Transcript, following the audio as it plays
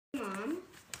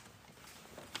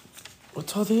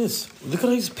What's all this? Look at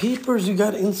all these papers you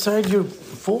got inside your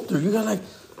folder. You got like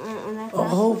that's a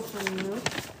whole. for you.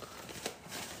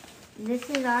 This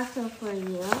is also for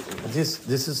you.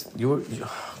 This is your.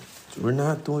 We're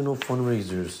not doing no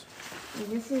fundraisers.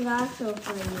 This is also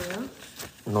for you.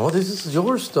 No, this is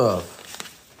your stuff.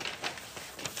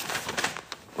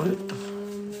 What?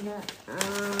 And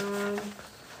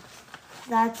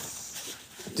that's.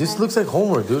 This looks like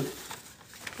homework, dude.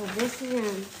 So this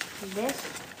is in this.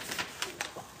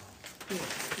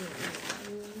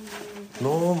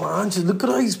 No, man, just look at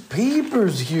all these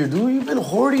papers here, dude. You've been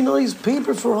hoarding all these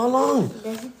papers for how long?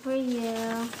 This is for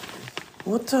you.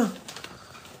 What the?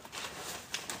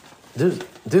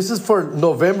 This is for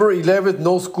November 11th,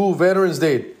 no school, Veterans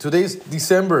Day. Today's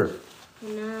December.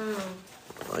 No.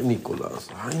 Ay, Nicolás.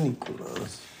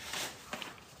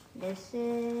 This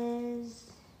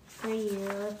is for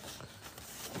you.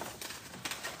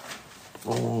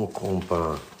 Oh,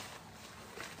 compa.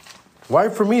 Why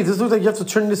for me? This looks like you have to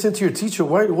turn this into your teacher.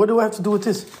 Why? What do I have to do with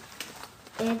this?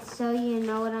 It's so you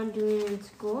know what I'm doing in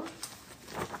school.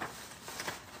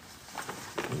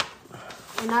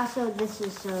 And also this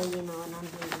is so you know what I'm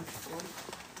doing in school.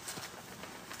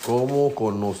 ¿Cómo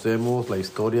conocemos la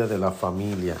historia de la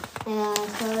familia? So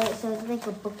it's like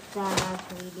a book that I was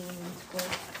reading in school.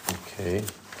 Okay.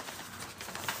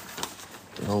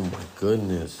 Oh my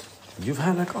goodness. You've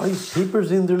had like all these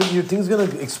papers in there. Look, your thing's gonna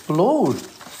explode.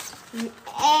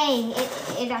 Hey,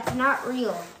 that's not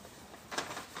real.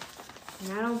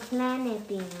 And I don't plan it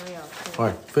being real. So. All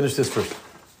right, finish this first.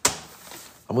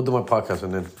 I'm gonna do my podcast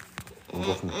and then we'll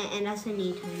go from there. And that's a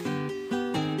need for me.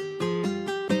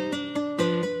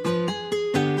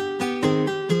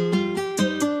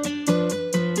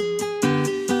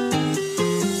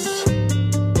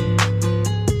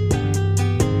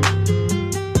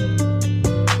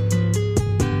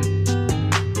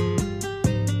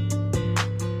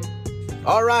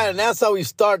 All right, and that's how we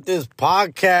start this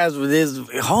podcast with this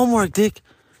homework, Dick.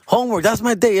 Homework. That's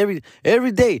my day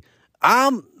every day.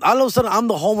 All of a sudden I'm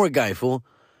the homework guy, fool.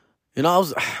 You know,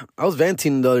 I was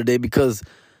venting the other day because,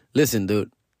 listen,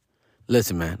 dude.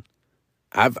 Listen, man.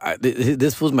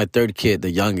 This was my third kid,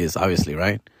 the youngest, obviously,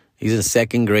 right? He's in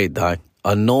second grade, dog.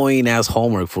 Annoying ass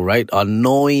homework, fool, right?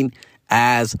 Annoying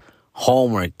ass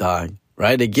homework, dog.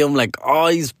 Right? They give him like all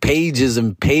these pages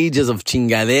and pages of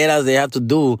chingaderas they have to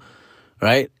do.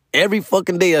 Right? Every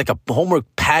fucking day, like a homework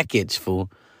package,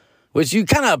 fool. Which you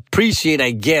kind of appreciate,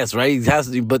 I guess, right? It has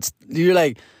to, but you're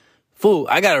like, fool,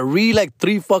 I gotta read like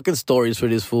 3 fucking stories for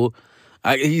this fool.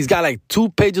 He's got like 2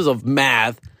 pages of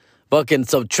math, fucking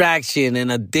subtraction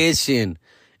and addition.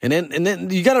 And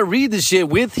then you gotta read the shit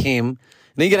with him. And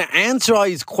then you gotta answer all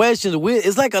these questions with,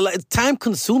 it's like it's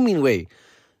time-consuming way.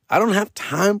 I don't have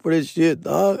time for this shit,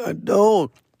 dog. I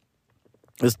don't.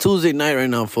 It's Tuesday night right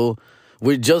now, fool.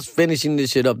 We're just finishing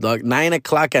this shit up, dog. 9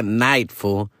 o'clock at night,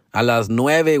 fool. A las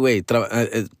 9, wait,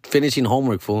 finishing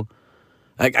homework, fool.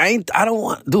 Like, I don't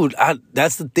want, dude,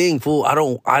 that's the thing, fool. I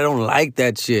don't like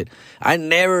that shit. I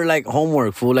never like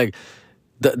homework, fool. Like,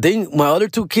 the thing, my other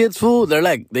 2 kids, fool, they're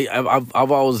like,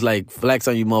 I've always like flex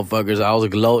on you motherfuckers. I was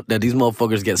like, gloat that these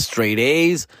motherfuckers get straight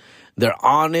A's. They're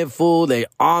on it, fool. They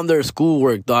on their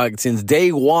schoolwork, dog. Since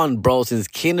day one, bro, since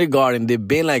kindergarten, they've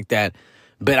been like that.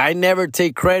 But I never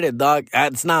take credit, dog.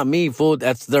 That's not me, fool.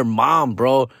 That's their mom,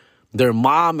 bro. Their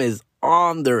mom is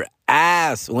on their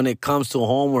ass when it comes to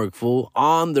homework, fool.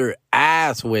 On their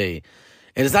ass way.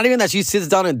 And it's not even that she sits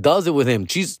down and does it with him.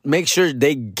 She makes sure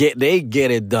they get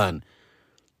it done.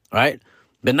 Right?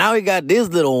 But now we got this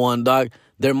little one, dog.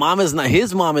 His mom is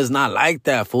not like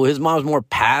that, fool. His mom's more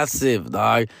passive,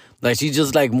 dog. Like, she's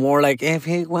just like more like, if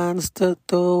he wants to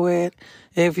do it,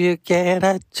 if you get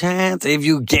a chance. I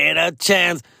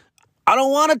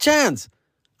don't want a chance.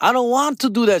 I don't want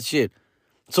to do that shit.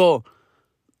 So,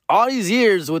 all these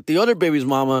years with the other baby's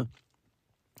mama,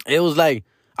 it was like,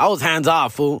 I was hands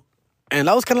off, fool. And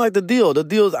that was kind of like the deal. The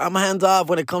deal is I'm hands off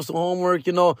when it comes to homework,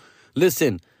 you know.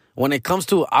 Listen, when it comes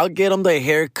to, I'll get them the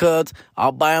haircuts.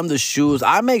 I'll buy them the shoes.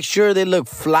 I make sure they look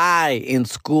fly in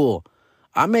school.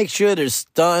 I make sure they're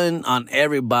stunning on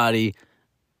everybody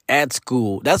at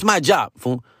school. That's my job,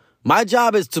 fool. My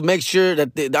job is to make sure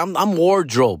that I'm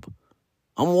wardrobe.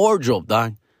 I'm wardrobe,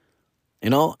 dog.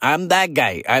 You know, I'm that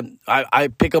guy. I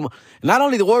pick them. Not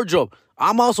only the wardrobe,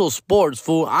 I'm also sports,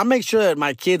 fool. I make sure that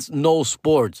my kids know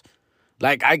sports.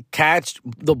 Like, I catch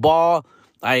the ball,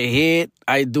 I hit,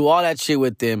 I do all that shit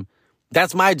with them.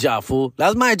 That's my job, fool.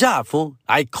 That's my job, fool.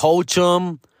 I coach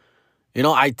them. You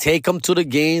know, I take them to the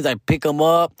games. I pick them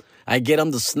up. I get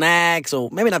them the snacks, or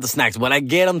maybe not the snacks, but I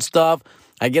get them stuff.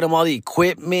 I get them all the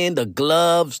equipment, the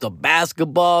gloves, the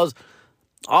basketballs.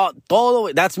 all the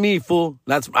way. That's me, fool.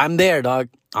 I'm there, dog.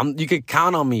 You can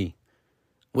count on me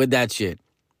with that shit,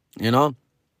 you know?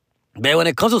 But when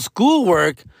it comes to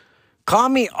schoolwork, call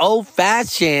me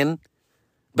old-fashioned,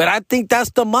 but I think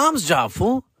that's the mom's job,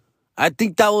 fool. I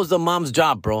think that was the mom's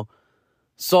job, bro.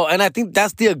 So, and I think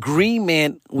that's the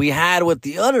agreement we had with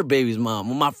the other baby's mom,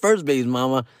 with my first baby's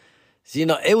mama. So, you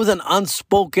know, it was an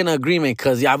unspoken agreement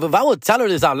because if I would tell her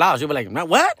this out loud, she'd be like,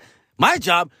 what? My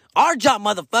job? Our job,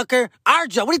 motherfucker. Our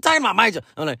job. What are you talking about, my job?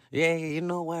 I'm like, yeah, you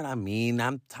know what I mean.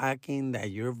 I'm talking that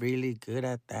you're really good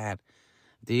at that.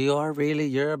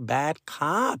 You're a bad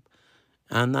cop.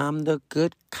 And I'm the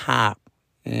good cop,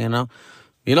 you know?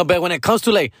 You know, but when it comes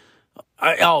to like,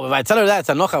 if I tell her that, it's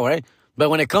enoja, right? But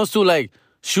when it comes to like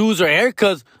shoes or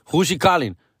haircuts, who's she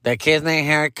calling? That kid's name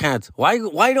haircuts. Why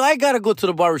do I gotta go to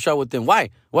the barbershop with them? Why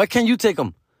can't you take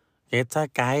them? It's a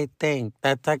guy thing.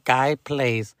 That's a guy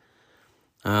place.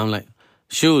 And I'm like,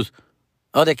 shoes.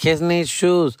 Oh, the kids need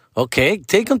shoes. Okay,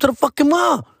 take them to the fucking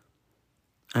mall.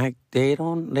 They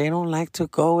don't like to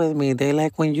go with me. They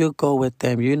like when you go with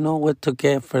them. You know what to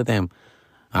get for them.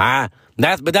 But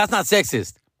that's not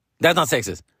sexist. That's not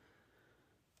sexist.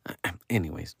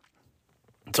 Anyways.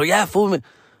 So yeah, fool me.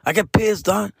 I get pissed,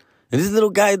 dog. And this little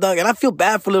guy, dog, and I feel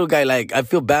bad for little guy. Like, I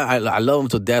feel bad. I love him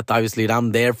to death, obviously. And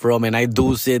I'm there for him, and I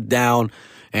do sit down,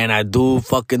 and I do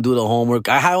fucking do the homework.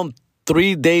 I have him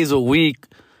 3 days a week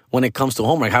when it comes to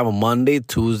homework. I have him Monday,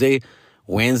 Tuesday,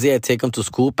 Wednesday. I take him to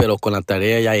school, pero con la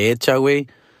tarea ya hecha, güey.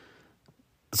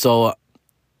 So,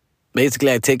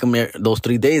 basically, I take him those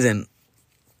 3 days, and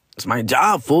it's my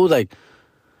job, fool. Like,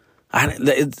 what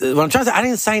I'm trying to say, I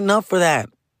didn't sign up for that.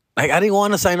 Like, I didn't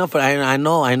want to sign up for it. I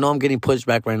know I'm getting pushed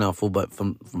back right now, fool, but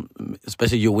from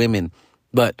especially you women.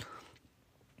 But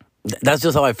that's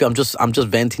just how I feel. I'm just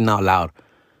venting out loud.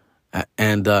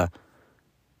 And ella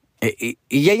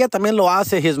también lo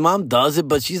hace. His mom does it,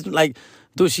 but she's like,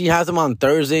 dude, she has him on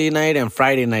Thursday night and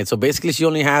Friday night. So basically, she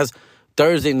only has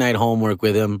Thursday night homework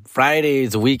with him. Friday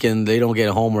is the weekend. They don't get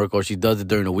homework, or she does it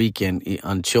during the weekend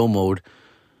on chill mode.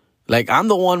 Like, I'm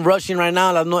the one rushing right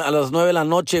now a las 9 de la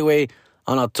noche, güey,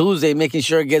 on a Tuesday, making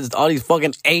sure it gets all these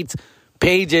fucking 8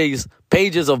 pages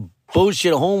of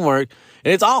bullshit homework.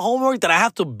 And it's all homework that I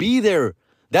have to be there.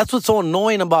 That's what's so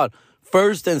annoying about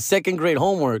first and second grade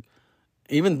homework.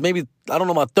 Even maybe, I don't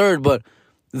know about third, but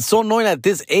it's so annoying at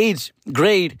this age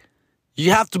grade,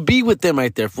 you have to be with them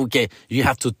right there. Okay, you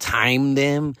have to time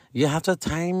them. You have to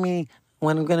time me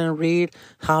when I'm going to read.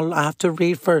 I have to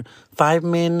read for 5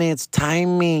 minutes.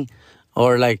 Time me.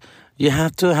 Or like, you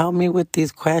have to help me with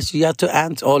these questions. You have to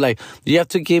answer. Or like, you have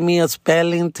to give me a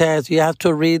spelling test. You have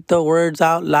to read the words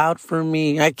out loud for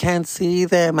me. I can't see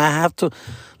them. I have to.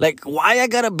 Like, why I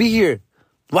gotta be here?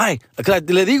 Why? Because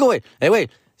le digo, güey, hey, güey,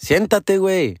 siéntate,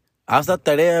 güey. Haz la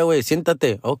tarea, güey.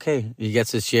 Siéntate. Okay. He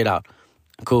gets his shit out.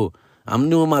 Cool. I'm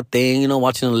doing my thing,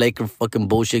 watching the Laker fucking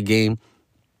bullshit game.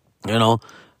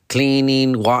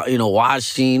 Cleaning,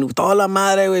 washing. Toda la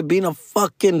madre, güey. Being a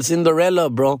fucking Cinderella,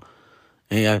 bro.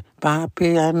 And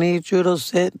Papi, I need you to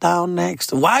sit down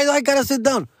next. Why do I gotta sit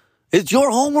down? It's your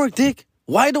homework, Dick.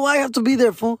 Why do I have to be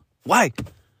there, fool? Why?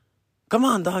 Come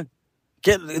on, dog.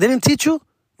 They didn't teach you?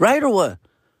 Right or what?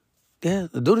 Yeah,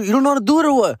 dude, you don't know how to do it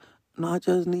or what? No, I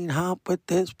just need help with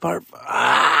this part.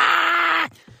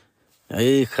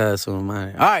 Hija su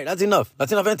madre. All right, that's enough.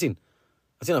 That's enough venting.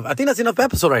 That's enough. I think that's enough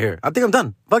episode right here. I think I'm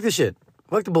done. Fuck this shit.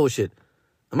 Fuck the bullshit.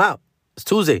 I'm out. It's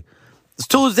Tuesday.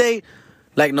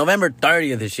 Like November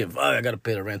 30th and shit. Fuck, I gotta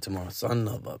pay the rent tomorrow. Son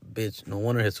of a bitch. No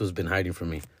wonder Jesus been hiding from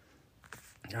me.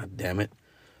 God damn it.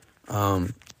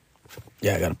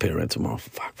 Yeah, I gotta pay the rent tomorrow.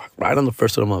 Fuck. Right on the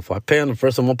first of the month. If I pay on the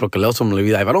first of the month, porque leo some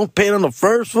vida. If I don't pay it on the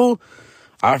first, fool,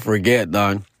 I forget,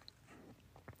 dog.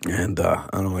 And I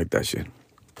don't like that shit.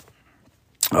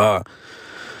 Other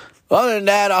than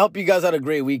that, I hope you guys had a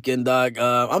great weekend, dog.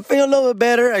 I'm feeling a little bit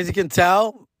better, as you can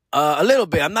tell. A little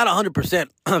bit. I'm not 100%.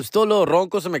 I'm still a little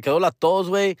ronco. Se me quedó la tos,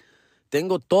 güey.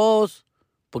 Tengo tos.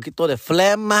 Poquito de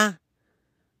flema.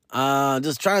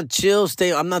 Just trying to chill.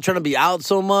 I'm not trying to be out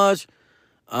so much.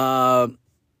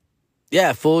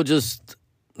 Yeah, fool. Just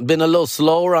been a little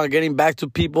slower on getting back to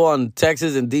people on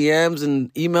texts and DMs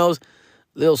and emails.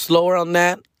 A little slower on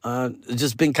that.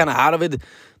 Just been kind of out of it.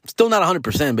 Still not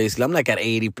 100%, basically. I'm like at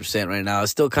 80% right now. I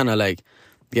still kind of like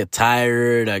get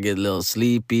tired. I get a little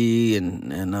sleepy,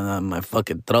 and my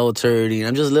fucking throat's hurting.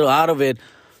 I'm just a little out of it.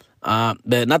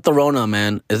 But not the Rona,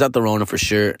 man. It's not the Rona for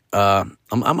sure. I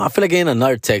feel like getting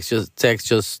another text just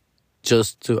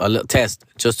to a little test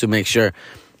just to make sure.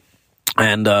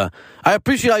 And I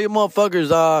appreciate all you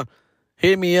motherfuckers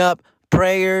hit me up,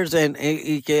 prayers and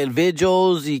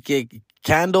vigils,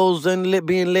 candles and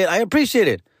being lit. I appreciate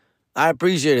it. I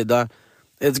appreciate it, dog.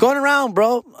 It's going around,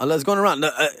 bro. It's going around.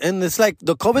 And it's like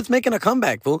the COVID's making a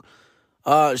comeback, fool.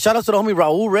 Shout out to the homie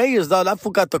Raul Reyes, dog. That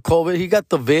fool got the COVID. He got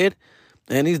the vid.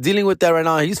 And he's dealing with that right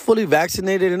now. He's fully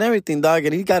vaccinated and everything, dog.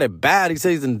 And he got it bad. He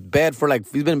says he's in bed for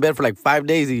he's been in bed for 5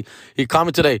 days. He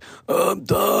commented today, I'm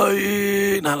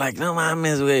dying. I'm like, no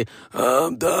mames, way.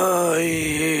 I'm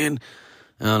dying.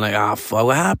 And I'm like, fuck,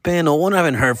 what happened? No one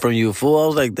haven't heard from you, fool. I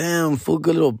was like, damn, fool,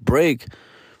 good little break.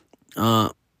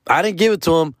 I didn't give it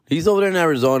to him. He's over there in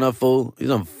Arizona, fool. He's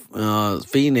on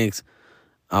Phoenix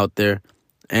out there.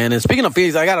 And then speaking of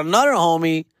Phoenix, I got another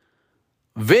homie,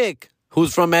 Vic,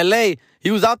 who's from LA. He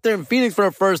was out there in Phoenix for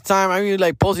the first time. I mean,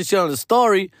 posting shit on the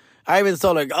story. I even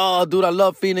saw oh, dude, I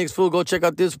love Phoenix, fool. Go check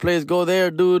out this place. Go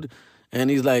there, dude. And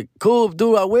he's like, cool,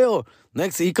 dude, I will.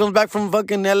 Next, he comes back from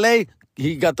fucking LA.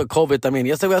 He got the COVID. I mean,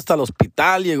 ya se ve hasta el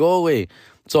hospital llegó, güey.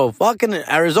 So, fucking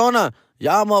Arizona,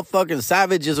 y'all motherfucking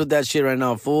savages with that shit right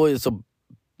now, fool. It's a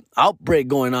outbreak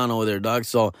going on over there, dog.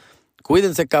 So,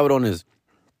 cuídense, cabrones.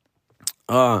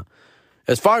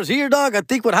 As far as here, dog, I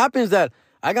think what happens is that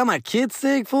I got my kids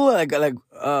sick, fool. The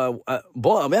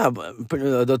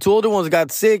two older ones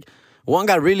got sick. One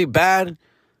got really bad.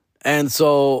 And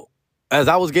so, as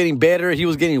I was getting better, he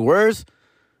was getting worse.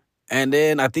 And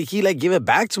then I think he gave it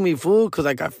back to me, fool, because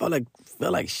I felt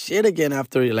like shit again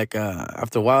after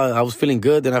a while. I was feeling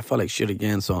good, then I felt like shit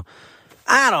again. So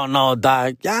I don't know,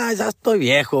 dog. Ya estoy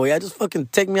viejo. Ya just fucking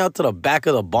take me out to the back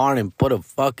of the barn and put a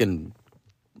fucking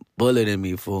bullet in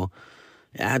me, fool.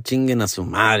 Ya chinguen a su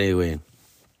madre, güey.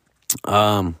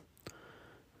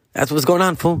 That's what's going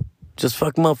on, fool. Just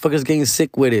fuck motherfuckers getting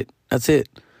sick with it. That's it.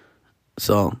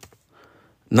 So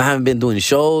I haven't been doing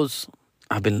shows.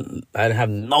 I have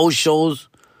no shows.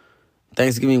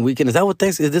 Thanksgiving weekend. Is that what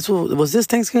was this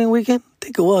Thanksgiving weekend? I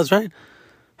think it was, right?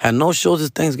 Had no shows this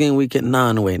Thanksgiving weekend.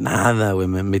 Nah, no way. Nada, way,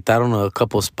 man. Me invitaron a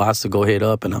couple spots to go hit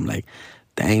up, and I'm like,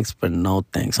 thanks, but no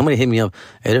thanks. Somebody hit me up.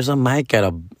 Hey, there's an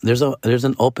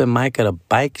open mic at a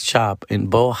bike shop in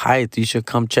Bow Heights. You should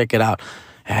come check it out.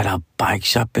 At a bike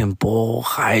shop in Bow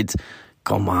Heights.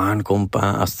 Come on,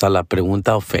 compa. Hasta la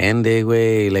pregunta ofende,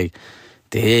 güey.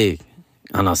 Dig.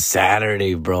 On a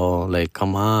Saturday, bro.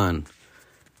 Come on.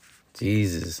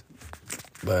 Jesus.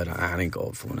 But I didn't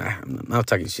go, fool. I'm not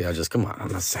talking shit. I just, come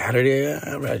on a Saturday,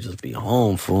 I'd rather just be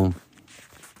home, fool.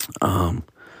 Yeah,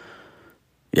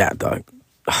 dog.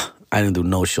 I didn't do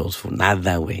no shows, fool. Not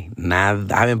that way. Not.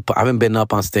 I haven't been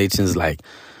up on stage since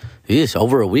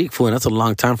over a week, fool. And that's a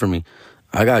long time for me.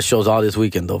 I got shows all this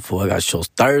weekend, though, fool. I got shows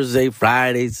Thursday,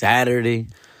 Friday, Saturday.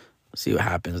 See what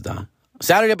happens, dog.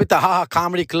 Saturday up at the Haha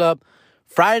Comedy Club.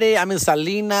 Friday, I'm in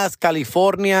Salinas,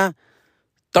 California.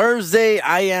 Thursday,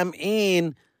 I am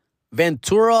in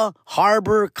Ventura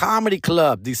Harbor Comedy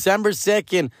Club. December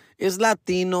 2nd is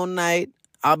Latino night.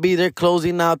 I'll be there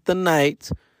closing out the night.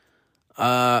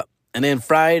 And then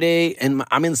Friday, and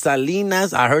I'm in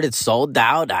Salinas. I heard it's sold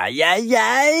out.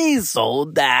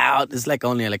 Sold out. It's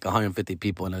only 150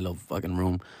 people in a little fucking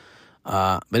room.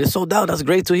 But it's sold out. That's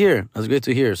great to hear.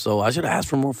 So I should have asked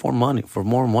for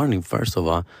more money, first of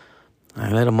all. I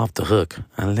let them off the hook.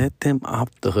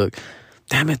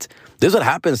 Damn it. This is what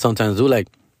happens sometimes, dude. It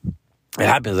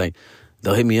happens,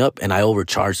 they'll hit me up and I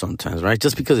overcharge sometimes, right?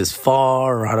 Just because it's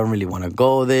far or I don't really want to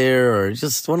go there or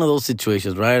just one of those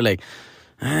situations, right?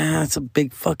 It's a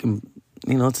big fucking,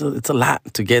 it's a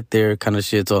lot to get there kind of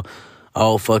shit. So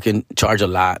I'll fucking charge a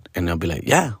lot and they'll be like,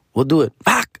 yeah, we'll do it.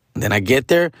 Fuck. And then I get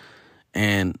there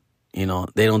and, they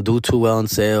don't do too well in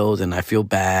sales and I feel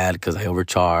bad because I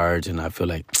overcharge and I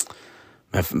feel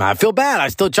I feel bad. I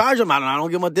still charge them. I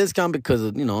don't give them a discount because,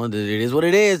 it is what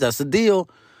it is. That's the deal.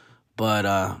 But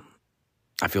I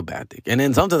feel bad. And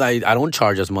then sometimes I don't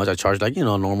charge as much. I charge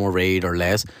normal rate or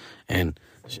less. And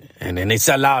then they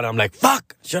sell out. I'm like,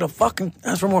 fuck. Should have fucking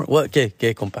asked for more. What? Okay,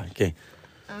 compa. Okay.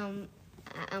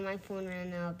 My phone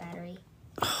ran out of battery.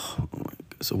 Oh, my God.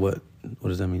 So what? What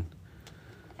does that mean?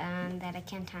 That I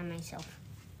can't time myself.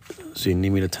 So you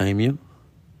need me to time you?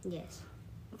 Yes.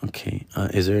 Okay.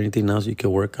 Is there anything else you could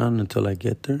work on until I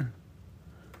get there?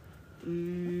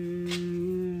 No.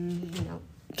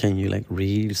 Can you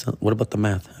read something? What about the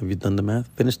math? Have you done the math?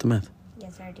 Finished the math?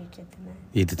 Yes, I already did the math.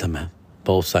 You did the math.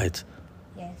 Both sides.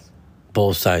 Yes.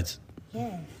 Both sides.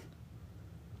 Yes.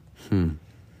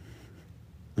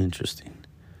 Interesting.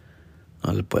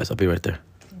 I'll be right there.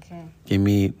 Okay. Give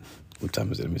me, what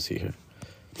time is it? Let me see here.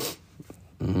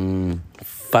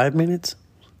 5 minutes?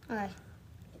 Okay.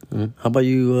 How about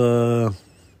you, what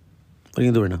are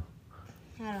you going to do right now?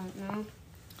 I don't know.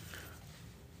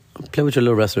 Play with your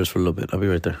little wrestlers for a little bit. I'll be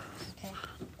right there. Okay.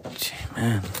 Gee,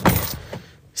 man.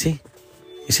 You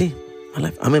see? My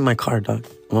life. I'm in my car, dog.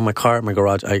 I'm in my car, my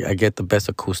garage. I get the best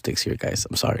acoustics here, guys.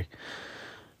 I'm sorry.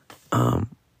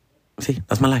 See,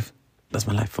 that's my life. That's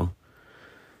my life, fool.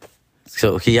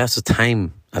 So he has to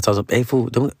time. I told him, hey, fool,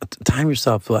 don't time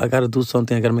yourself, fool. I got to do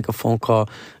something. I got to make a phone call,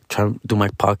 try to do my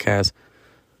podcast.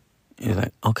 He's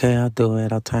like, okay, I'll do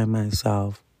it. I'll time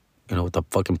myself. You know, with the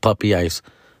fucking puppy eyes.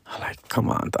 I'm like, come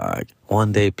on, dog.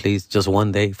 One day, please. Just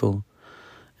one day, fool.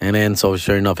 And then, so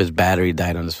sure enough, his battery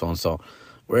died on his phone. So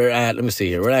we're at, let me see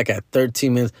here. We're like at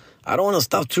 13 minutes. I don't want to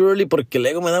stop too early porque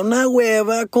luego me da una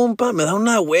hueva, compa. Me da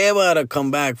una hueva to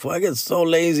come back, fool. I get so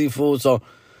lazy, fool. So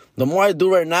the more I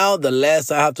do right now, the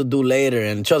less I have to do later.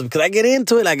 And trust me, because I get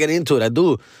into it, I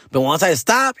do. But once I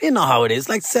stop, you know how it is. It's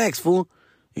like sex, fool.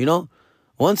 You know?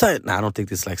 I don't think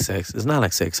this is like sex. It's not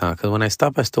like sex, huh? Because when I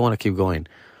stop, I still want to keep going.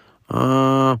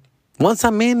 Once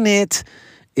I'm in it,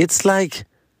 it's like,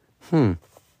 I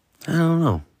don't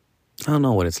know. I don't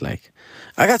know what it's like.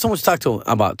 I got so much to talk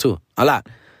about, too. A lot.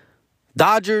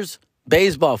 Dodgers,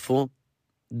 baseball, fool.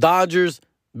 Dodgers,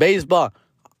 baseball.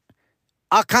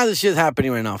 All kinds of shit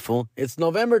happening right now, fool. It's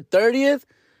November 30th,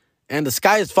 and the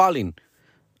sky is falling.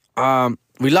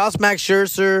 We lost Max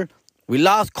Scherzer. We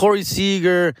lost Corey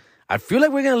Seager. I feel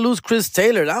like we're going to lose Chris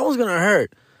Taylor. That one's going to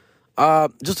hurt.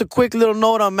 Just a quick little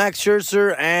note on Max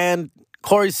Scherzer and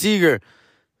Corey Seager.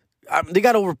 They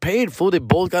got overpaid, fool. They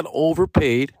both got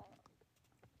overpaid.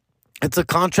 It's a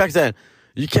contract that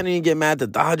you can't even get mad at the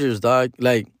Dodgers, dog.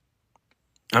 Like,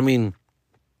 I mean,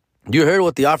 you heard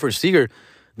what they offered Seager.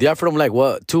 They offered him, like,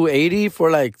 what, $280 for,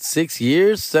 like, 6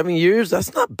 years, 7 years?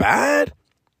 That's not bad.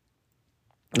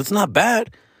 It's not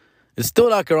bad. It's still,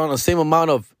 like, around the same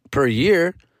amount of per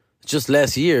year. It's just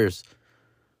less years.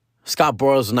 Scott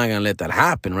Boras is not going to let that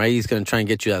happen, right? He's going to try and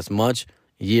get you as much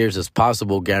years as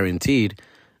possible, guaranteed.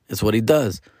 It's what he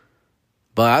does.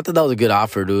 But I thought that was a good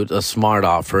offer, dude. A smart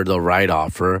offer, the right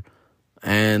offer.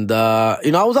 And, I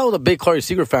was always a big Corey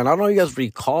Seager fan. I don't know if you guys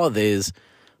recall this,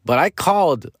 but I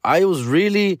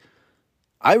really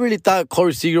thought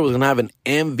Corey Seager was going to have an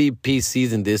MVP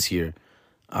season this year.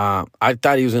 I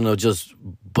thought he was going to just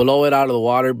blow it out of the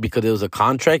water because it was a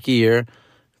contract year,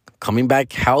 coming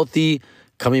back healthy,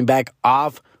 coming back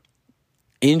off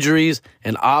injuries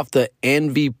and off the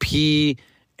MVP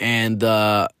and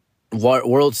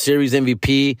World Series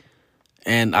MVP.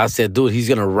 And I said, dude, he's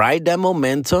going to ride that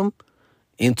momentum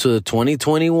into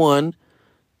 2021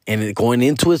 and going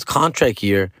into his contract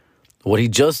year. What he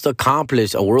just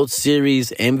accomplished, a World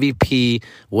Series MVP,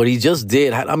 what he just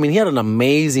did. I mean, he had an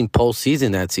amazing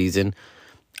postseason that season.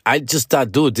 I just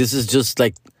thought, dude, this is just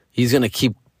like he's going to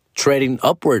keep treading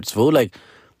upwards, fool. Like,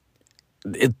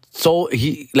 dude,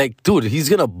 he's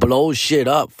going to blow shit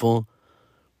up, fool.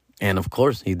 And, of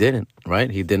course, he didn't, right?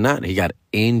 He did not. He got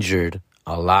injured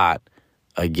a lot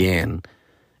again.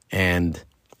 And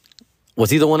was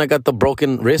he the one that got the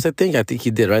broken wrist, I think? I think he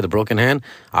did, right? The broken hand.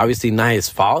 Obviously not his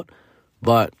fault.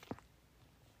 But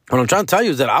what I'm trying to tell you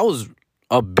is that I was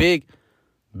a big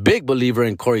believer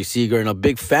in Corey Seager and a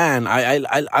big fan.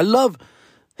 I love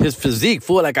his physique,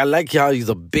 fool. Like, I like how he's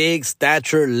a big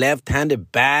stature,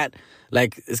 left-handed bat.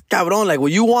 Like, it's cabrón. Like,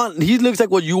 what you want, he looks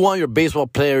like what you want your baseball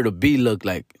player to be look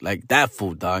like. Like that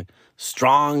fool, dog.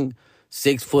 Strong,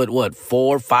 6 foot,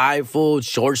 4, 5 foot,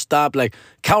 shortstop. Like,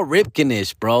 Cal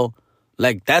Ripken-ish, bro.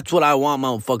 Like, that's what I want,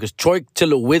 motherfuckers. Troy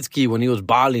Tulowitzki when he was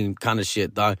balling kind of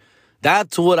shit, dog.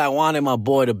 That's what I wanted my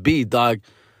boy to be, dog.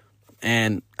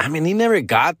 And, I mean, he never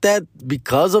got that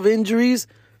because of injuries,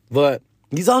 but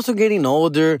he's also getting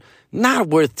older. Not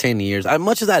worth 10 years. As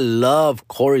much as I love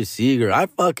Corey Seager, I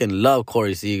fucking love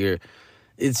Corey Seager,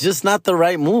 it's just not the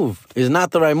right move. It's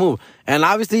not the right move. And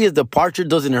obviously his departure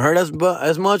doesn't hurt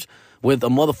as much with a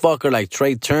motherfucker like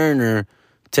Trey Turner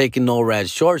taking over at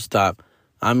shortstop.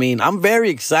 I mean, I'm very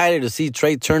excited to see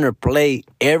Trey Turner play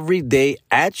every day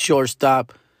at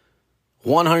shortstop,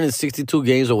 162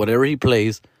 games or whatever he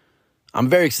plays. I'm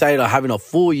very excited about having a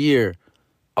full year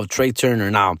of Trey Turner.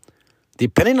 Now,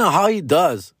 depending on how he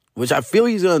does, which I feel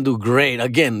he's going to do great.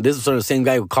 Again, this is sort of the same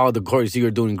guy who called the Corey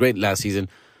Seager doing great last season.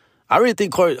 I really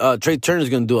think Trey Turner is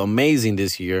going to do amazing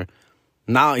this year.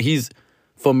 Now he's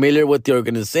familiar with the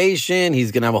organization.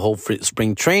 He's going to have a whole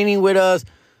spring training with us.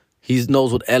 He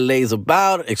knows what LA is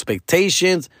about,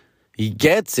 expectations. He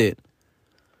gets it.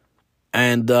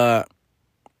 And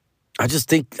I just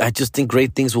think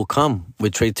great things will come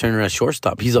with Trey Turner at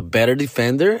shortstop. He's a better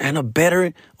defender and a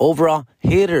better overall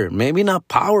hitter. Maybe not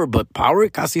power, but power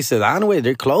casi se dan, way.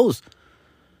 They're close.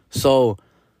 So,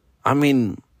 I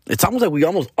mean, it's almost like we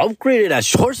almost upgraded at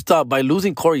shortstop by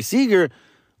losing Corey Seager,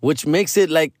 which makes it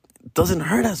like doesn't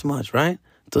hurt as much, right?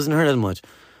 It doesn't hurt as much.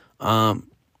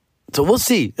 So we'll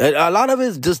see. A lot of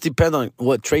it just depends on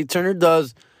what Trey Turner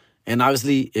does, and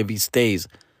obviously if he stays.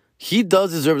 He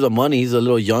does deserve the money. He's a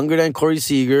little younger than Corey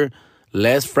Seager,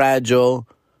 less fragile,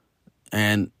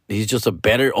 and he's just a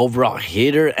better overall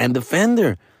hitter and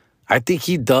defender. I think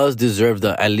he does deserve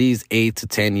the at least 8 to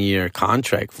 10 year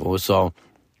contract for. So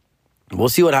we'll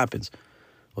see what happens.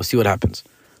 We'll see what happens.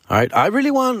 All right. I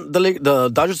really want the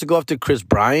Dodgers to go after Chris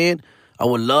Bryant. I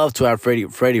would love to have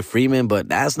Freddie Freeman, but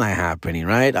that's not happening,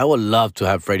 right? I would love to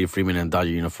have Freddie Freeman in a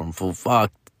Dodger uniform.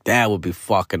 Fuck, that would be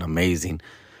fucking amazing,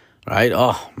 right?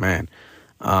 Oh, man.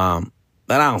 But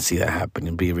I don't see that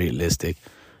happening, be realistic.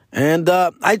 And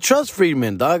I trust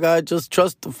Freeman, dog. I just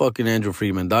trust the fucking Andrew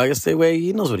Freeman, dog. I say, wait,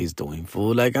 he knows what he's doing,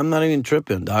 fool. Like, I'm not even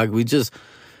tripping, dog. It's just,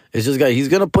 he's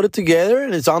going to put it together,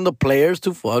 and it's on the players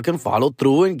to fucking follow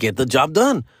through and get the job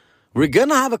done. We're going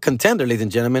to have a contender, ladies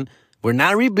and gentlemen. We're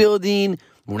not rebuilding.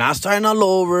 We're not starting all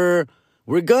over.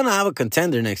 We're going to have a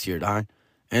contender next year, dog.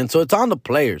 And so it's on the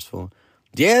players, fool.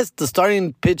 Yes, the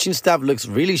starting pitching staff looks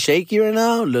really shaky right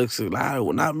now. Looks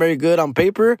not very good on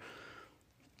paper.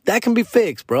 That can be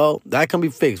fixed, bro. That can be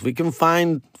fixed. We can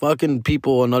find fucking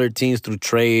people on other teams through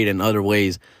trade and other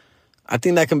ways. I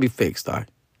think that can be fixed, dog.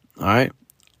 All right?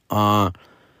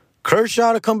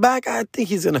 Kershaw to come back? I think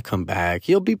he's going to come back.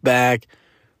 He'll be back.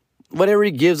 Whatever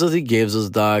he gives us,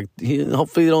 dog.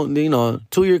 Hopefully, they don't,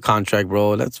 2-year contract,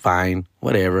 bro. That's fine.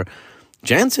 Whatever.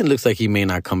 Jansen looks like he may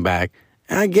not come back.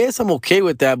 And I guess I'm okay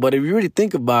with that. But if you really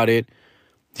think about it,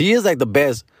 he is like the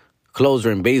best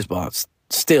closer in baseball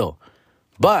still.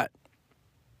 But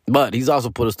he's also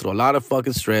put us through a lot of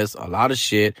fucking stress, a lot of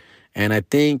shit. And I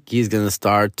think he's going to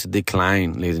start to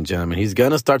decline, ladies and gentlemen. He's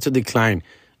going to start to decline,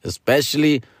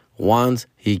 especially once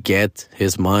he gets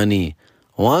his money.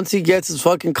 Once he gets his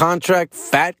fucking contract,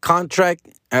 fat contract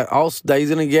also that he's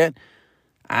going to get,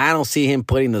 I don't see him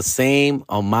putting the same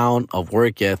amount of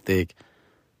work ethic.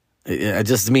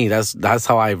 Just me. That's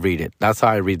how I read it. That's how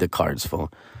I read the cards, fool.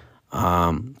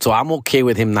 So I'm okay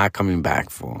with him not coming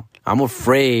back, fool. I'm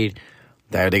afraid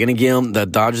that they're going to give him, the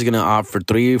Dodgers are going to opt for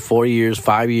 3, 4 years,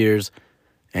 5 years,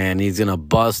 and he's going to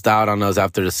bust out on us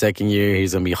after the second year.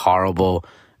 He's going to be horrible.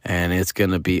 And it's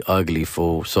going to be ugly,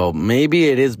 fool. So maybe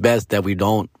it is best that we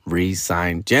don't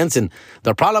re-sign Jansen.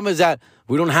 The problem is that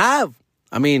we don't have.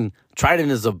 I mean,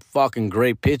 Triton is a fucking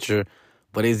great pitcher.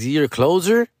 But is he your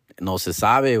closer? No se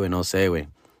sabe, güey. No sé, güey.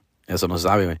 Eso no se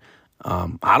sabe, güey.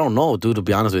 I don't know, dude, to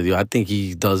be honest with you. I think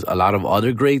he does a lot of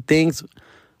other great things,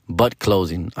 but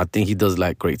closing. I think he does,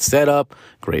 like, great setup,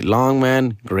 great long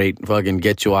man, great fucking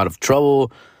get you out of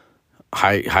trouble,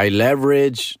 high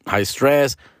leverage, high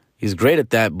stress. He's great at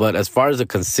that, but as far as a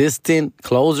consistent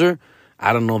closer,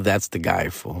 I don't know if that's the guy,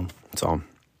 fool. So,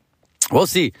 we'll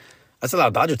see. That's a lot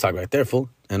of Dodger talk right there, fool.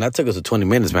 And that took us to 20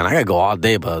 minutes, man. I got to go all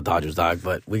day about the Dodgers, dog.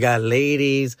 But we got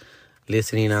ladies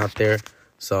listening out there,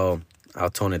 so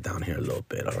I'll tone it down here a little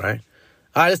bit, all right?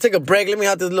 All right, let's take a break. Let me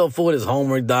have this little fool with his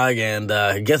homework, dog. And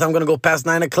I guess I'm going to go past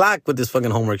 9 o'clock with this fucking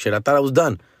homework shit. I thought I was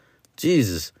done.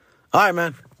 Jesus. All right,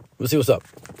 man. We'll see what's up.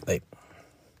 Hey.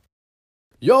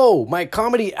 Yo, my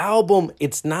comedy album,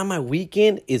 It's Not My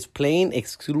Weekend, is playing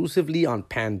exclusively on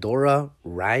Pandora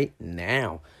right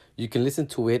now. You can listen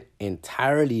to it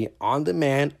entirely on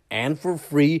demand and for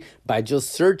free by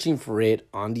just searching for it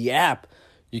on the app.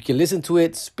 You can listen to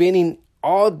it spinning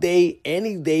all day,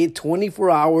 any day,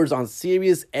 24 hours on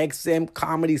Sirius XM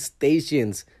comedy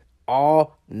stations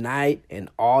all night and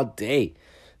all day.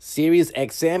 Sirius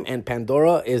XM and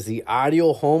Pandora is the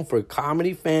audio home for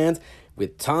comedy fans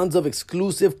with tons of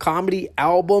exclusive comedy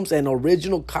albums and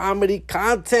original comedy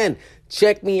content.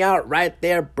 Check me out right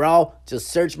there, bro. Just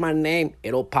search my name.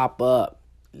 It'll pop up.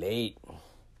 Late.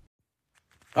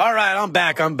 All right, I'm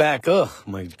back. Oh,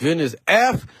 my goodness.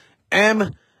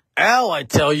 FML, I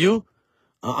tell you.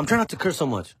 I'm trying not to curse so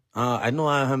much. I know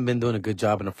I haven't been doing a good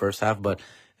job in the first half, but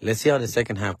let's see how the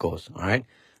second half goes, all right?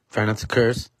 Try not to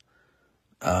curse.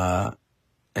 I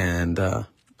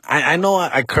know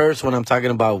I curse when I'm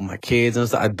talking about my kids and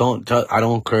stuff. I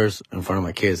don't curse in front of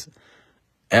my kids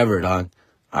ever, dog.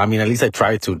 I mean, at least I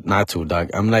try to not to,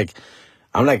 dog. I'm like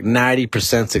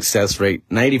 90% success rate,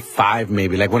 95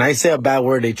 maybe. Like when I say a bad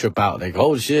word, they trip out. Like,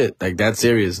 oh shit, like that's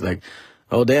serious. Like,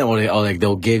 oh damn, like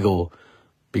they'll giggle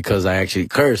because I actually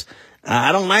curse.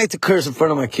 I don't like to curse in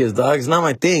front of my kids, dog. It's not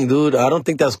my thing, dude. I don't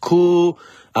think that's cool.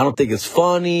 I don't think it's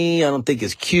funny. I don't think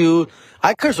it's cute.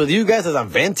 I curse with you guys as I'm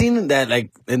venting that,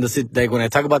 like, like when I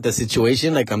talk about the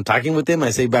situation, like I'm talking with them,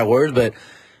 I say bad words, but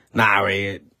nah,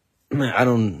 right. I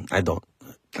don't.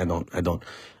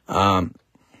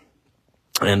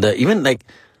 Even like,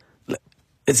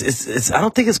 it's, I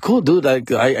don't think it's cool, dude.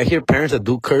 Like I hear parents that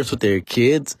do curse with their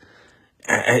kids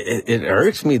it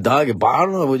irks me, dog. But I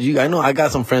don't know what you. I know I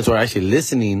got some friends who are actually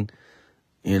listening,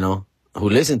 who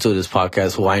listen to this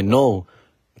podcast, who I know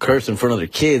curse in front of their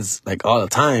kids like all the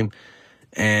time,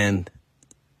 and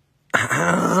I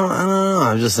don't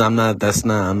know. I'm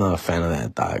not a fan of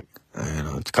that, dog.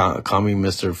 Call me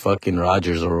Mr. fucking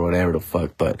Rogers or whatever the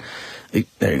fuck. But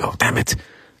there you go. Damn it.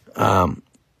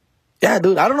 Yeah,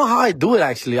 dude. I don't know how I do it.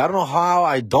 Actually, I don't know how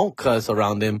I don't cuss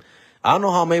around them. I don't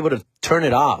know how I'm able to turn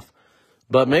it off.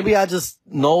 But maybe I just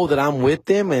know that I'm with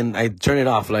them and I turn it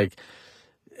off. Like,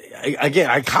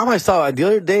 I caught myself the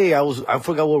other day. I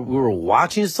forgot what we were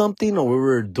watching something or we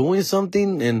were doing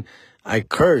something and I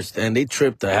cursed and they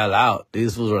tripped the hell out.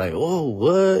 These fools were like, "Oh,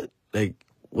 what? Like,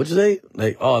 what'd you say?"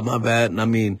 Like, "Oh, my bad." And I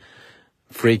mean,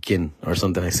 freaking or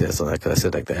something. I said something because I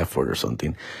said like the F word or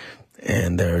something.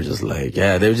 And they were just like,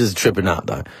 yeah, they were just tripping out,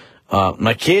 dog.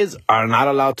 My kids are not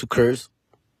allowed to curse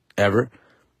ever.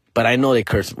 But I know they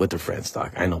curse with their friends,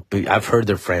 dog. I know. I've heard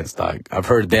their friends, dog. I've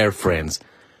heard their friends.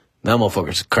 Them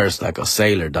motherfuckers curse like a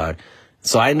sailor, dog.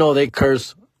 So I know they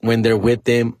curse when they're with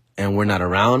them and we're not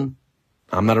around.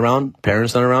 I'm not around.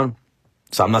 Parents not around.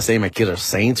 So I'm not saying my kids are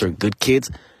saints or good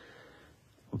kids.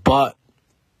 But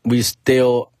we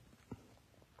still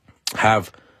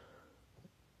have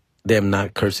them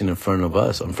not cursing in front of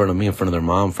us, in front of me, in front of their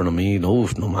mom, in front of me. No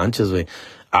manches, way.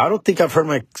 I don't think I've heard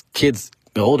my kids...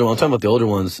 The older ones, I'm talking about the older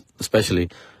ones especially.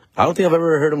 I don't think I've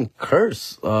ever heard them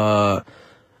curse.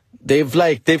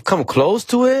 They've come close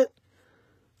to it,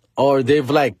 or they've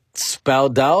like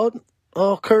spelled out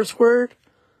a curse word.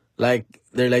 Like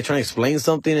they're like trying to explain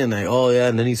something and like, oh yeah,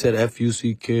 and then he said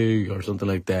F-U-C-K or something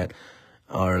like that,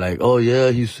 or like, oh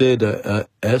yeah, he said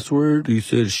S word. He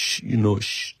said shh.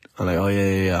 I'm like, oh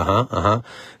yeah,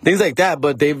 things like that.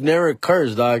 But they've never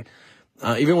cursed, dog.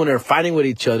 Even when they're fighting with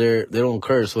each other, they don't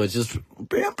curse. So it's just, I'm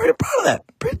pretty proud of that.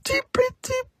 Pretty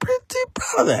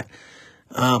proud of that.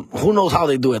 Who knows how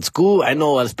they do at school? I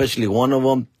know especially one of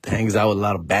them hangs out with a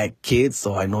lot of bad kids,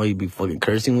 so I know he'd be fucking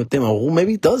cursing with them. Or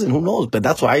maybe he doesn't, who knows? But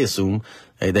that's what I assume.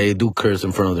 They do curse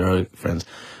in front of their other friends.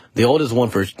 The oldest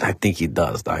one, I think he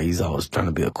does. He's always trying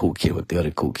to be a cool kid with the other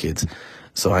cool kids.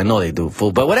 So I know they do.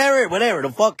 But whatever.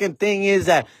 The fucking thing is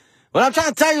that, what I'm trying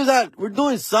to tell you is that we're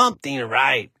doing something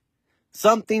right.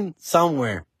 Something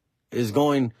somewhere is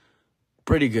going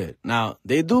pretty good. Now,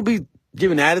 they do be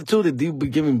giving attitude. They do be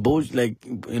giving bullshit.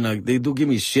 They do give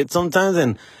me shit sometimes.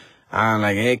 And I'm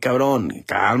like, hey, cabrón,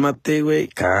 cálmate, güey.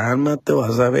 Cálmate.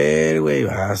 Vas a ver, güey.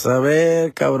 Vas a ver,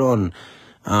 cabrón.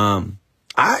 I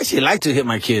actually like to hit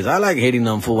my kids. I like hitting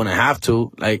them fool when I have to.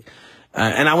 When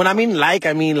I mean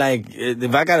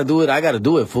if I gotta do it, I gotta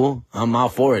do it, fool. I'm all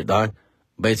for it, dog.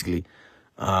 Basically.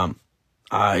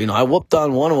 I whooped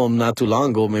on one of them not too long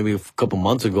ago, maybe a couple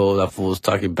months ago. That fool was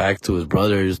talking back to his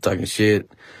brother. He was talking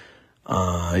shit.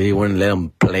 He wouldn't let him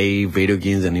play video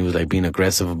games, and he was like being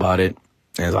aggressive about it.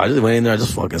 And so I just went in there, I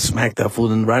just fucking smacked that fool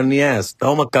right in the ass.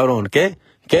 Toma, cabrón, ¿qué?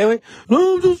 ¿Qué, güey?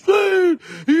 No, I'm just saying,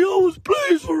 he always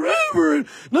plays forever, and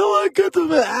now I get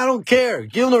to... I don't care.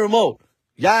 Give him the remote.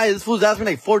 Yeah, this fool's asked me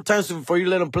like 4 times before you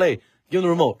let him play. Give him the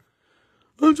remote.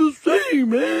 I'm just saying,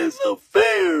 man, it's not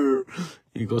fair.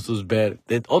 He goes to his bed.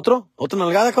 ¿Otro? ¿Otra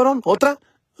nalgada, cabrón? ¿Otra?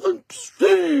 I'm just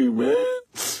saying, man.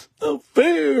 Not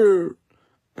fair.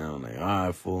 And I'm like, all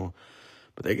right, fool.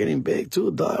 But they're getting big,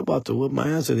 too, dog. About to whip my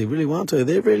ass if they really want to. If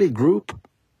they really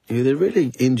if they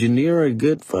really engineer a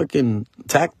good fucking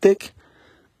tactic,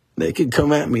 they could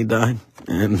come at me, dog.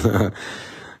 And,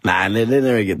 they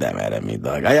never get that mad at me,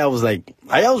 dog. I always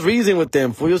reason with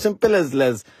them, fool. Yo siempre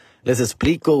les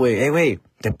explico, güey. Hey, güey.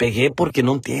 Te pegué porque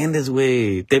no entiendes,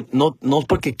 güey. No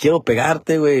porque quiero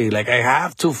pegarte, güey. Like, I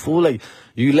have to, fool. Like,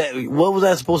 what was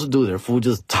I supposed to do there, fool?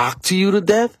 Just talk to you to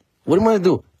death? What am I gonna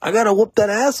do? I gotta whoop that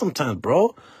ass sometimes,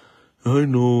 bro. I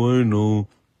know.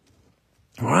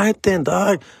 All right, then,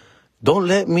 dog. Don't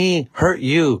let me hurt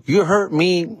you. You hurt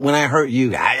me when I hurt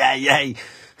you. Ay.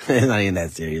 It's not even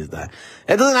that serious, dog.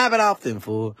 It doesn't happen often,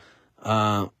 fool.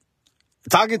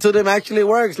 Talking to them actually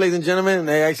works, ladies and gentlemen.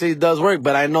 It actually does work,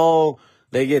 but I know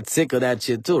they get sick of that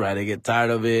shit too, right? They get tired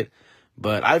of it.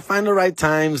 But I find the right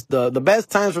times. The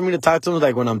best times for me to talk to them is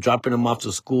like when I'm dropping them off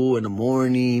to school in the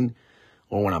morning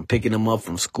or when I'm picking them up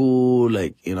from school.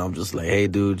 Like, I'm just like, hey,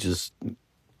 dude, just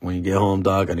when you get home,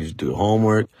 dog, I need you to do your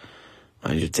homework.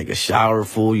 I need you to take a shower,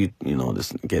 fool.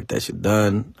 Just get that shit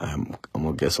done. I'm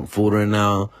going to get some food right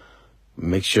now.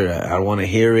 Make sure I don't want to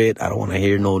hear it. I don't want to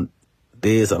hear no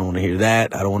this. I don't want to hear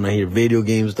that. I don't want to hear video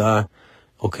games, dog.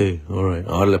 Okay, all right.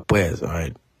 Órale, pues. All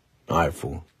right,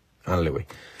 fool. Órale, güey.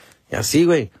 Y así,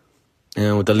 güey.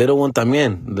 And with the little one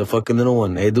también. The fucking little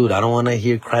one. Hey, dude, I don't want to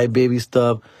hear crybaby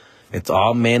stuff. It's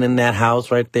all men in that house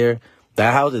right there.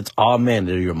 that house, it's all men.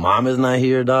 Your mom is not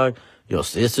here, dog. Your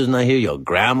sister's not here. Your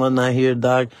grandma's not here,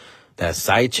 dog. That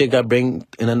side chick I bring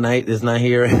in the night is not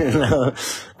here.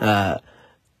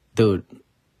 Dude,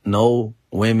 no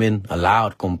women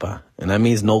allowed, compa. And that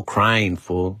means no crying,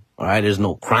 fool. All right? There's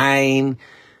no crying.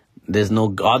 There's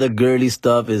no other girly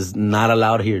stuff is not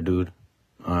allowed here, dude.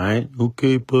 All right?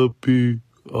 Okay, papi.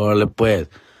 Órale, pues.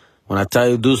 When I tell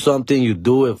you to do something, you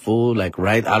do it, fool. Like,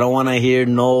 right? I don't want to hear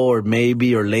no or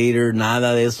maybe or later,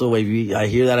 nada de eso. If I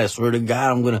hear that, I swear to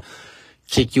God, I'm going to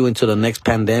kick you into the next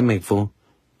pandemic, fool.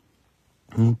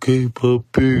 Okay,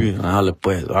 papi. Órale,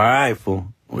 pues. All right, fool.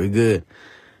 We're good.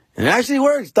 And it actually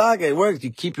works, dog. It works.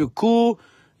 You keep your cool.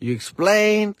 You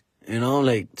explain,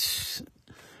 like, things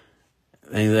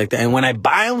like that. And when I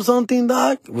buy them something,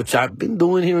 dog, which I've been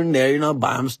doing here and there,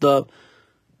 buy them stuff,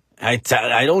 I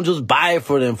don't just buy it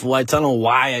for them, fool. I tell them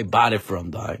why I bought it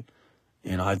from, dog.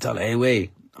 I tell them, hey,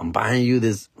 wait, I'm buying you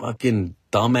this fucking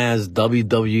dumbass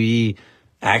WWE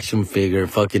action figure,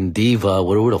 fucking diva,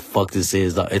 whatever the fuck this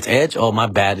is, dog. It's Edge? Oh, my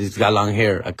bad. He's got long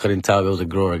hair. I couldn't tell if it was a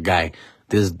girl or a guy.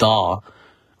 This doll.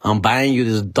 I'm buying you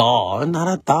this doll.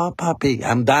 Not a doll, papi.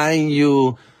 I'm buying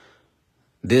you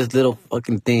this little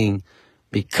fucking thing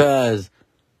because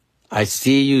I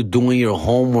see you doing your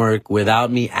homework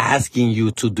without me asking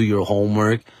you to do your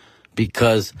homework,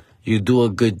 because you do a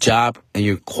good job and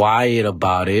you're quiet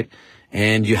about it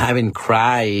and you haven't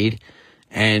cried,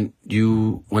 and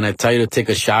when I tell you to take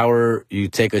a shower, you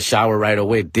take a shower right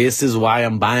away. This is why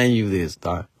I'm buying you this,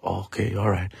 dog. Okay, all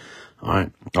right.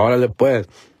 Órale, pues.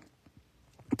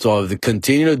 So if they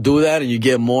continue to do that and you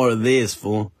get more of this,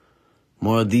 fool,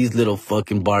 more of these little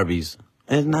fucking Barbies.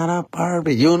 It's not a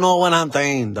Barbie. You know what I'm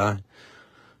saying, dog.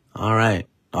 All right.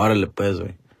 Órale, pues,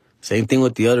 güey. Same thing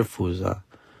with the other fools, dog.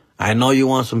 I know you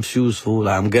want some shoes, fool.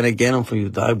 I'm going to get them for you,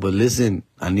 dog. But listen,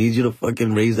 I need you to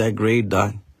fucking raise that grade,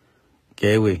 dog.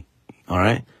 Okay, güey. All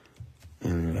right?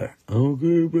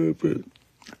 Okay, baby.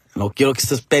 No quiero que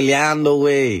estés peleando,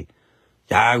 güey.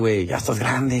 Ya, güey. Ya estás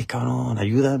grande, cabrón.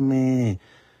 Ayúdame,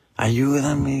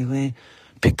 güey.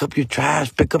 Pick up your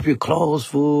trash. Pick up your clothes,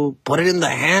 fool. Put it in the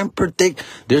hamper.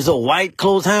 There's a white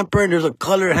clothes hamper and there's a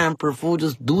color hamper, fool.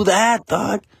 Just do that,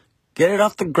 dog. Get it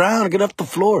off the ground. Get off the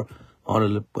floor. All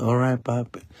right,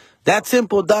 papi. That's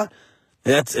simple, dog.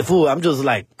 Fool, I'm just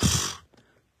like,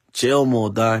 chill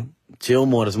mode, dog. Chill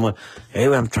mode is more. Hey,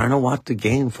 I'm trying to watch the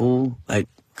game, fool. Like,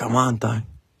 come on, dog.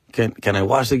 Can I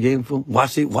watch the game, fool?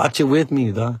 Watch it with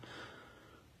me, dog.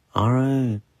 All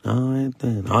right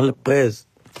then. All pues.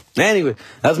 Anyway,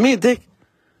 that's me, Dick.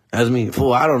 That's me.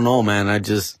 Fool, I don't know, man.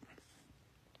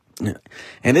 Yeah.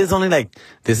 And it's only like,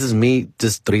 this is me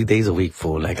just 3 days a week,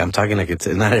 fool. Like, I'm talking like it's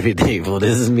not every day, fool.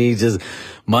 This is me just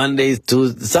Sundays,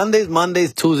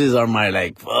 Mondays, Tuesdays are my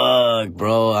like, fuck,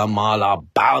 bro. I'm all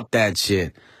about that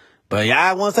shit. But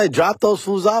yeah, once I drop those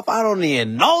fools off, I don't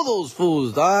even know those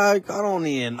fools, dog. I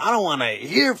don't want to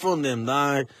hear from them,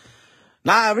 dog.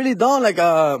 Nah, I really don't. Like,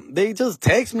 they just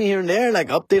text me here and there, like,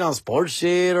 update on sports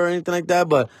shit or anything like that.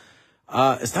 But,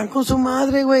 están con su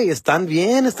madre, güey. Están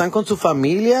bien. Están con su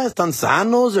familia. Están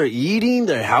sanos. They're eating.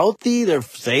 They're healthy. They're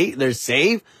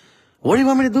safe. What do you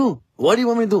want me to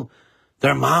do?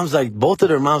 Their moms, like, both of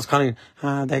their moms calling,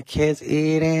 that kid's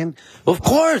eating. Of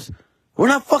course. We're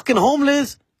not fucking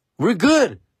homeless. We're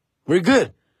good.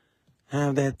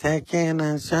 Have they taken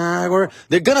a shower?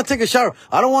 They're gonna take a shower.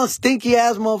 I don't want stinky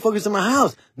ass motherfuckers in my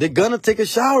house. They're gonna take a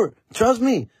shower. Trust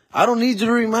me. I don't need you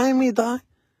to remind me, dog.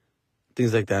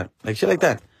 Things like that. Like shit like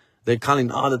that. They're calling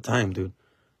all the time, dude.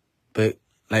 But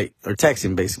like, or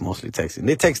texting, basically, mostly texting.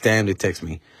 They text them, they text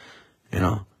me,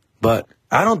 But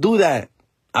I don't do that.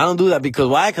 Because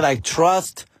why? Because I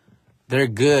trust they're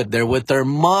good. They're with their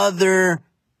mother.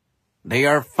 They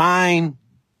are fine.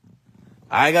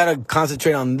 I gotta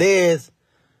concentrate on this.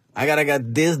 I gotta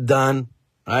get this done,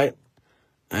 right?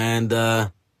 And,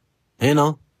 I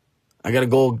gotta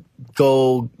go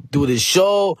do this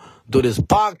show, do this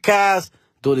podcast,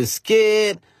 do this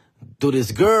skit, do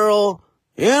this girl.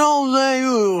 You know what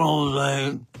I'm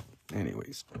saying?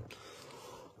 Anyways.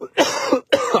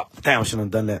 Damn, I shouldn't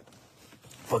have done that.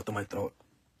 Fucked up my throat.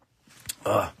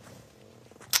 I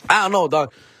don't know,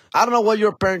 dog. I don't know what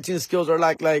your parenting skills are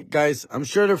like, guys. I'm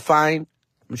sure they're fine.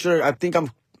 I think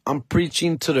I'm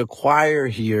preaching to the choir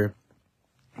here.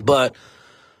 But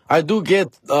I do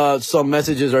get some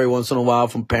messages every once in a while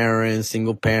from parents,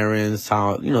 single parents,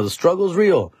 how, the struggle is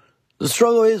real. The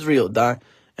struggle is real, dog.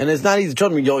 And it's not easy.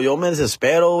 Trust me, yo me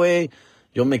desespero, güey.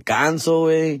 Yo me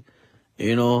canso,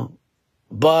 güey.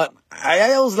 But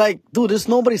I was like, dude, it's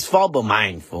nobody's fault but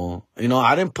mine, fool.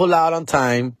 I didn't pull out on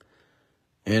time.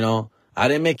 I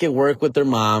didn't make it work with their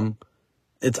mom.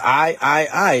 It's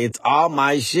I. It's all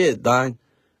my shit, dog.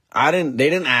 They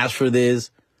didn't ask for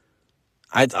this.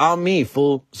 It's all me,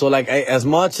 fool. So, like, as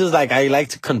much as, like, I like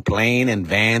to complain and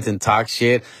vent and talk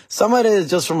shit, some of it is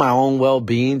just for my own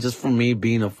well-being, just for me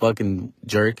being a fucking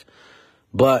jerk.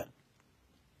 But,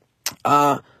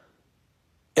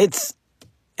 it's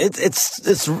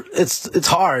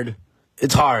hard.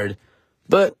 It's hard.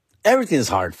 But everything is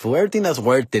hard, fool. Everything that's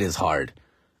worth it is hard.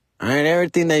 All right?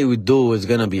 Everything that you do is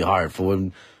gonna be hard, fool.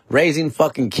 And raising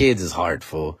fucking kids is hard,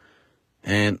 fool.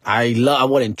 And I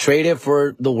wouldn't trade it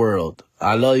for the world.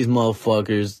 I love these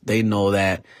motherfuckers. They know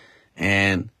that.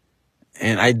 And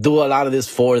I do a lot of this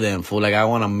for them, fool. Like, I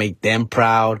want to make them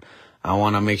proud. I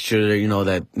want to make sure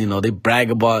that, they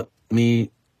brag about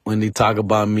me when they talk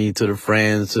about me to their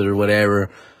friends, to their whatever.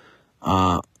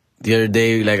 The other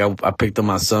day, like, I picked up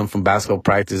my son from basketball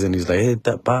practice, and he's like, hey,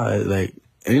 that bye. Like,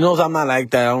 and he knows I'm not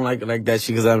like that. I don't like that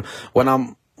shit, because when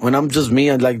I'm just me,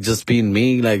 I like just being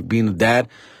me, like being a dad.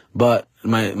 But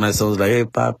my son's like, hey,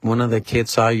 Pop, one of the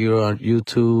kids saw you on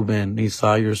YouTube, and he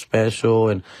saw your special,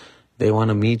 and they want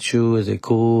to meet you. Is it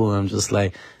cool? And I'm just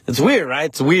like, it's weird, right?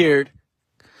 It's weird.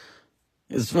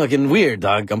 It's fucking weird,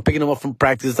 dog. I'm picking him up from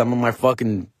practice. I'm in my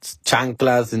fucking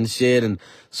chanclas and shit and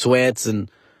sweats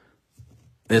and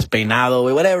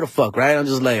despeinado, whatever the fuck, right? I'm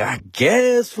just like, I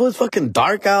guess it's fucking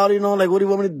dark out, like, what do you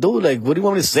want me to do? Like, what do you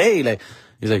want me to say? Like,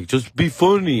 he's like, just be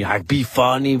funny. I be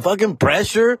funny. Fucking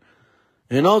pressure.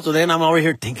 So then I'm over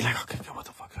here thinking, like, okay, what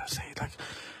the fuck can I say? Like,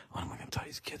 what am I going to tell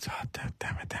these kids? Oh,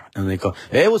 damn it. And they go,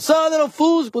 hey, what's up, little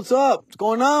fools? What's up? What's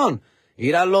going on?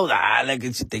 Míralo. Look at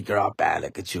you. Think you're all bad.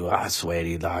 Look at you.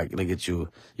 Sweaty, dog. Look at you.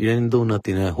 You didn't do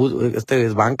nothing.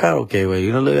 Is banca? Okay, wait.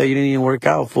 You don't look like you didn't even work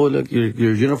out. Fool, look,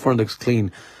 your uniform looks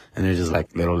clean. And they're just,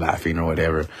 like, little laughing or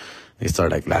whatever. They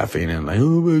start, like, laughing and, like,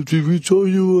 oh, man, we saw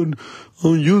you on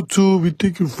YouTube. We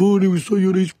think you're funny. We saw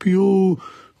you on HBO.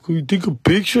 Can you take a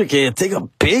picture? Can't take a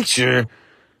picture.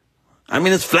 I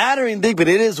mean, it's flattering, Dick, but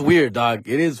it is weird, dog.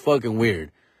 It is fucking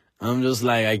weird. I'm just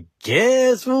like, I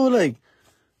guess, fool. Like,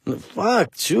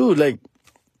 fuck, shoot. Like,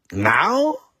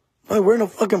 now? Like, we're in a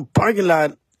fucking parking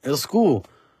lot at school.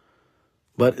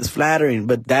 But it's flattering.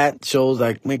 But that shows,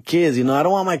 like, my kids, I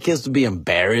don't want my kids to be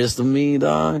embarrassed of me,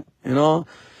 dog.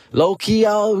 Low key,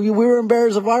 we were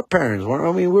embarrassed of our parents.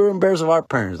 We were embarrassed of our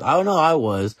parents. I know I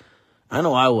was.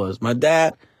 My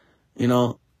dad,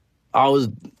 I was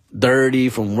dirty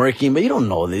from working, but you don't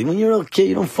know that. When you're a kid,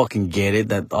 you don't fucking get it,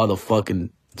 that all the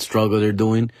fucking struggle they're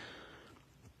doing.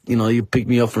 You pick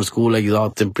me up from school, like, he's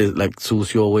all temper, like,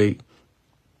 sucio away.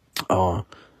 I'm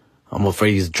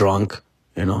afraid he's drunk,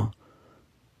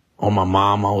 Or my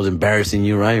mom, I was embarrassing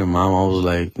you, right? Your mom, I was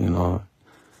like,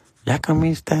 ¿Ya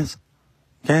comiste?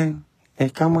 ¿Qué?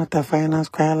 ¿Cómo te fue en la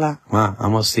escuela? Ma,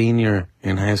 I'm a senior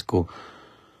in high school.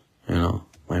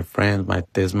 My friends,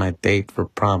 this is my date for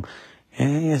prom.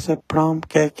 Hey, ese prom,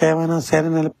 ¿qué van a hacer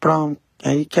en el prom?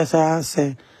 ¿Ahí qué se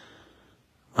hace?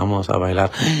 Vamos a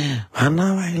bailar. Van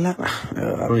a bailar.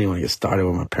 I don't even want to get started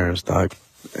with my parents, dog.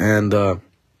 And, but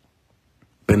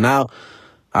now,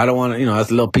 I don't want to, that's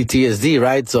a little PTSD,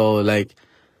 right? So, like,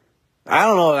 I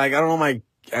don't know,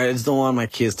 I just don't want my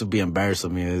kids to be embarrassed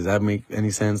of me. Does that make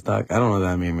any sense, dog? I don't know if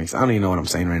that makes, I don't even know what I'm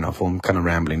saying right now, fool. I'm kind of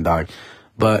rambling, dog.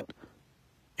 But,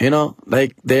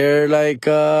 like, they're like,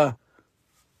 and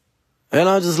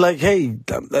I'm just like, hey,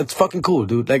 that's fucking cool,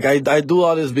 dude. Like, I do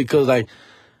all this because, like,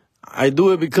 I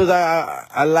do it because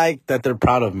I like that they're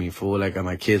proud of me, fool. Like,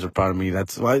 my kids are proud of me.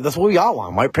 That's what we all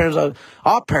want. Our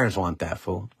parents want that,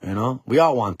 fool. We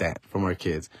all want that from our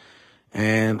kids.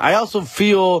 And I also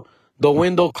feel the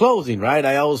window closing, right?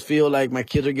 I always feel like my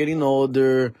kids are getting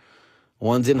older.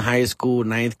 One's in high school,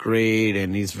 9th grade,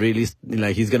 and he's really,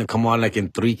 like, he's gonna come on, like, in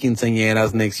 3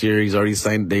 quinceañeras next year.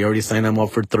 They already signed him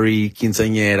up for 3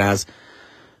 quinceañeras.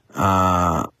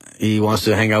 He wants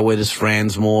to hang out with his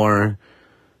friends more.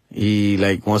 He,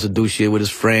 like, wants to do shit with his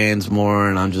friends more,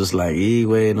 and I'm just like,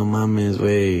 wait, no mames,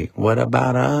 wait. What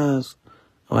about us?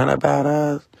 I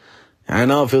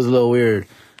know it feels a little weird.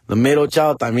 The middle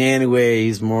child, también, anyway,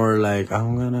 he's more like,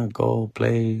 I'm gonna go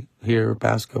play here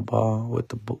basketball with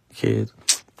the kids.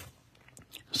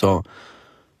 So,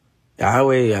 I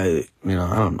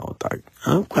don't know, dog.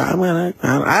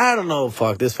 I don't know,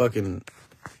 fuck, this fucking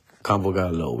combo got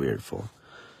a little weird, fool.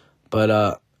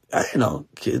 But,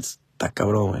 kids, está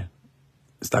cabrón, güey.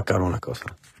 Está cabrón la cosa.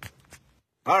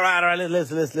 All right,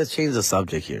 let's change the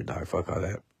subject here, dog. Fuck all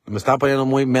that. Me está poniendo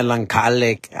muy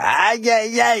melancholic.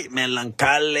 Ay,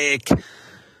 melancholic.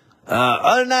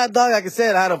 Other than that, dog, like I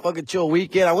said, I had a fucking chill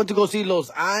weekend. I went to go see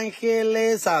Los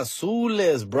Angeles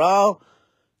Azules, bro.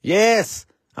 Yes.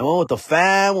 I went with the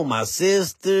fam, with my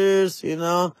sisters,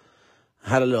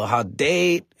 Had a little hot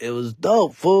date. It was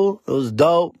dope, fool. It was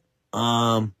dope.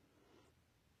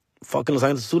 Fucking Los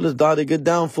Angeles Azules, dog, they get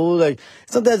down, fool. Like,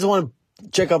 sometimes I just want to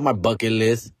check out my bucket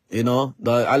list, you know?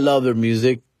 I love their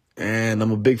music, and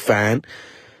I'm a big fan.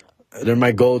 They're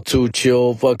my go-to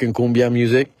chill fucking cumbia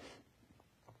music.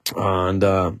 And,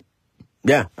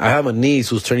 yeah, I have a niece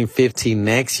who's turning 15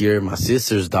 next year, my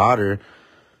sister's daughter.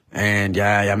 And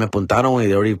ya me apuntaron, y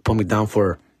they already put me down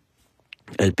for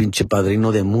el pinche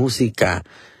padrino de música.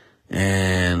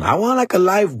 And I want like a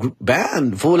live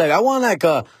band, fool. Like, I want like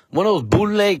one of those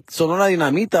bootleg Sonora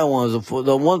Dinamita ones.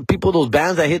 The one people, those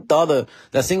bands that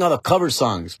sing all the cover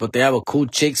songs. But they have a cool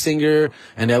chick singer,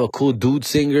 and they have a cool dude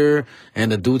singer,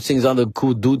 and the dude sings all the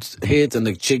cool dude hits, and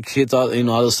the chick hits all,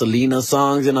 all the Selena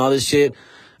songs and all this shit.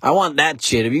 I want that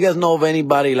shit. If you guys know of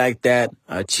anybody like that,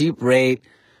 a cheap rate,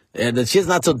 and the shit's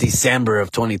not till December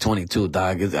of 2022,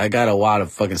 dog. I got a while to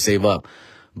fucking save up.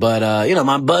 But,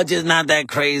 my budget's not that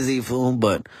crazy, fool.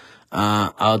 But,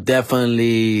 I'll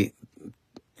definitely,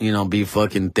 be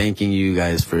fucking thanking you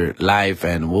guys for life,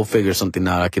 and we'll figure something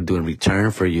out I can do in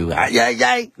return for you.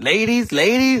 Ladies.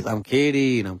 I'm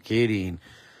kidding.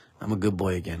 I'm a good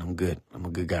boy again. I'm good. I'm a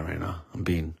good guy right now. I'm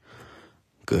being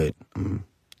good. I'm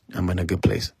in a good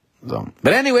place. So,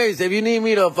 but anyways, if you need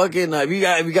me to fucking, if you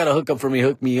got a hookup for me,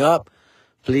 hook me up.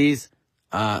 Please,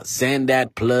 send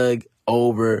that plug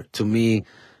over to me.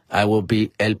 I will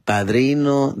be el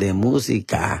padrino de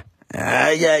música.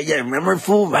 Remember,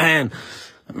 fool? Man,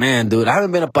 dude, I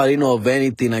haven't been a padrino of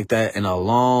anything like that in a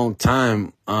long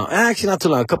time. Actually, not too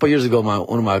long. A couple of years ago,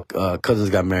 one of my cousins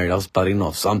got married. I was padrino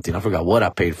of something. I forgot what I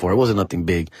paid for. It wasn't nothing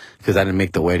big because I didn't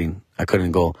make the wedding. I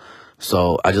couldn't go.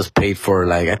 So I just paid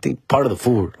for, I think part of the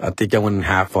food. I think I went in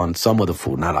half on some of the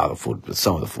food. Not all the food, but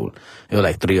some of the food. It was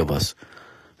like 3 of us.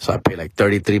 So I paid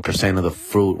 33% of the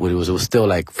fruit. It was still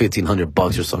like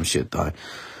 $1,500 or some shit, dog.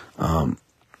 I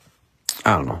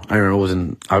don't know. I remember it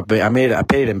wasn't. I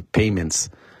paid it in payments,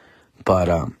 but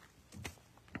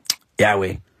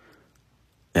güey,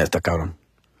 ya está cabrón.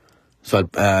 So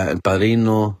el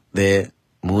padrino de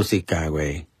música,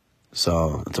 güey.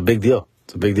 So it's a big deal.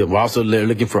 We're also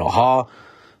looking for a hall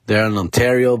there in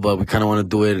Ontario, but we kind of want to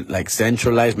do it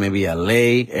centralized, maybe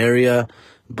LA area.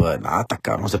 But, está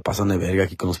cabrón, se pasan de verga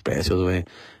aquí con los precios, güey.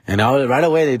 And right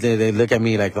away, they look at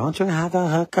me like, don't you have a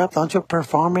hookup? Don't you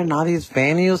perform in all these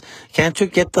venues? Can't you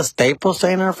get the Staples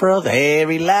Center for us? Hey,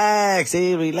 relax. No,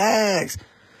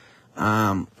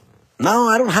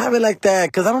 I don't have it like that,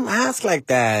 because I don't ask like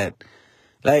that.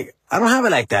 I don't have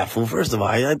it like that, fool, first of all.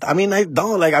 I don't.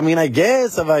 I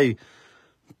guess if I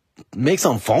make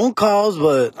some phone calls,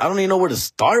 but I don't even know where to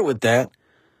start with that.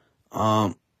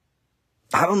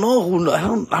 I don't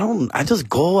know I just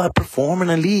go, I perform, and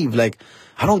I leave. I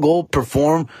don't go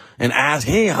perform and ask,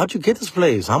 hey, how'd you get this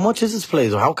place? How much is this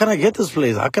place? Or how can I get this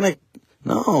place? No,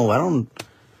 I don't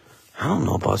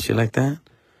know about shit like that.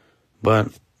 But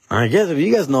I guess if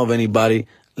you guys know of anybody,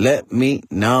 let me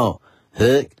know.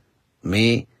 Hook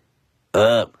me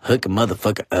up. Hook a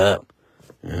motherfucker up.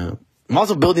 Yeah. I'm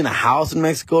also building a house in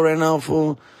Mexico right now,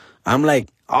 fool. I'm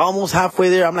almost halfway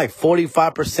there. I'm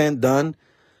 45% done.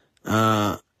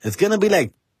 It's gonna be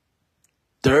 $30,000,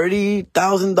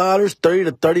 $30,000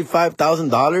 to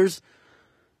 $35,000.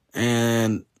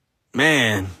 And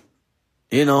man,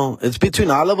 it's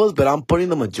between all of us, but I'm putting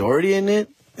the majority in it.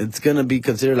 It's gonna be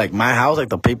considered my house,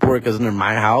 the paperwork is under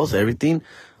my house, everything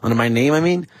under my name, I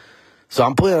mean. So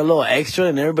I'm putting a little extra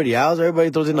than everybody else.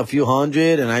 Everybody throws in a few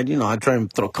hundred, and I try and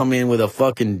come in with a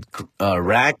fucking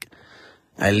rack,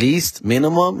 at least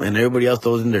minimum, and everybody else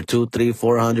throws in their $200,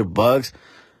 $300, $400.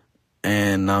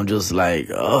 And I'm just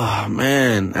oh,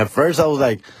 man. At first, I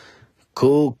was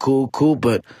cool.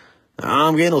 But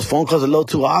I'm getting those phone calls a little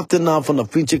too often now from the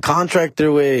pinche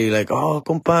contractor way. Oh,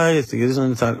 compa,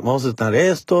 vamos a estar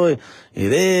esto, y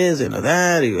this, and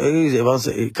that.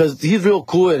 Because he's real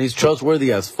cool, and he's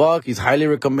trustworthy as fuck. He's highly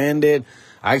recommended.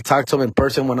 I talked to him in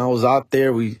person when I was out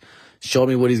there. We showed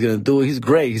me what he's going to do. He's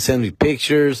great. He sends me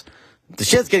pictures. The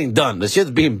shit's getting done. The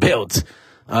shit's being built.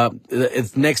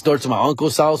 It's next door to my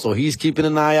uncle's house, so he's keeping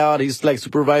an eye out. He's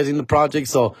supervising the project.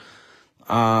 So,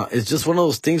 it's just one of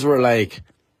those things where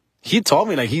he told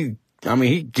me, he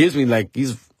gives me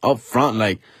he's up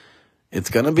front, it's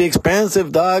gonna be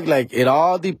expensive, dog. It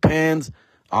all depends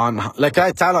on,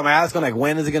 I tell him, I ask him,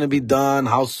 when is it gonna be done?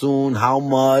 How soon? How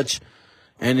much?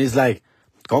 And he's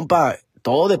compa,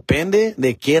 todo depende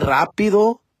de qué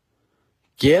rápido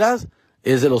quieras,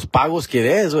 es de los pagos que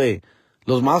des, güey.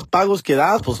 Los más pagos que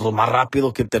das, pues lo más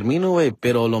rápido que termino, güey.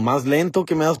 Pero lo más lento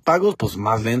que me das pagos, pues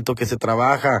más lento que se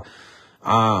trabaja.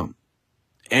 And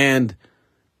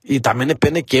Y también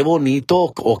depende qué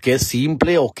bonito, o qué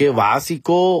simple, o qué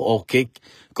básico, o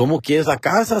cómo quieres la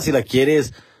casa. Si la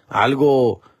quieres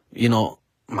algo,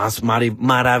 más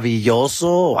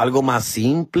maravilloso, algo más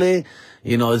simple,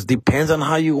 it depends on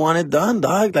how you want it done,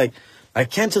 dog. Like, I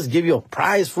can't just give you a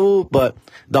price, fool, but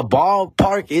the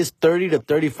ballpark is 30 to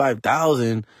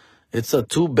 35,000. It's a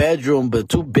 2-bedroom, but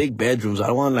 2 big bedrooms. I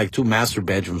don't want like 2 master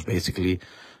bedrooms, basically.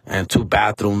 And 2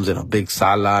 bathrooms and a big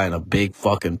sala and a big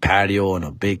fucking patio and a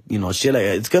big, shit like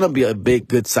that. It's gonna be a big,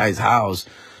 good sized house.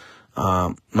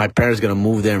 My parents gonna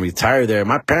move there and retire there.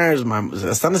 My parents,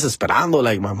 están desesperando.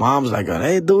 Like, my mom's like,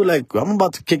 hey, dude, like, I'm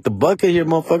about to kick the bucket here,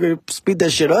 motherfucker. Speed that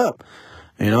shit up.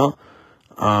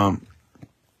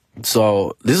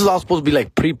 So this is all supposed to be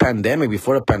like pre-pandemic,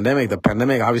 before the pandemic. The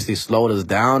pandemic obviously slowed us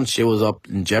down. Shit was up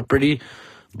in jeopardy.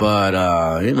 But,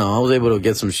 I was able to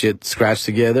get some shit scratched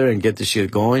together and get the shit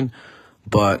going.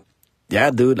 But, yeah,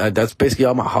 dude, that's basically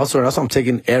all my hustle. That's why I'm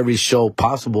taking every show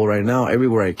possible right now,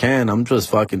 everywhere I can. I'm just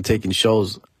fucking taking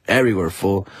shows everywhere,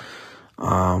 fool.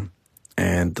 And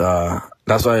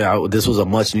that's why this was a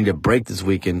much-needed break this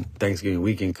weekend, Thanksgiving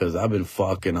weekend, because I've been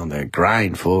fucking on that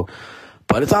grind, fool.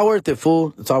 But it's all worth it,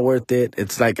 fool. It's all worth it.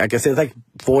 It's like I said, it's like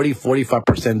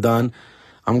 45% done.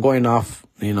 I'm going off,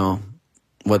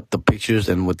 what the pictures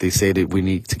and what they say that we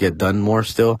need to get done more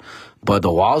still. But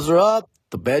the walls are up,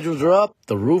 the bedrooms are up,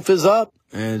 the roof is up,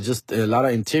 and just a lot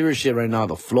of interior shit right now.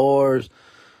 The floors,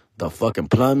 the fucking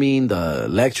plumbing, the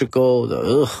electrical,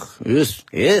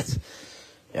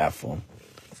 yeah, fool.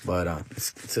 But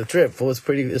it's a trip, fool. It's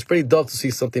pretty dope to see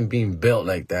something being built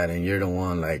like that, and you're the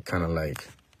one like kind of like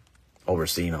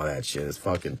overseeing all that shit. It's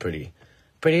fucking pretty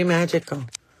magical,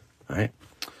 all right?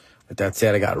 With that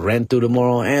said, I got rent due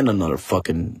tomorrow and another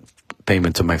fucking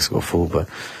payment to Mexico, fool. But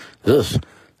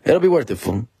it'll be worth it,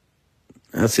 fool.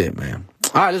 That's it, man.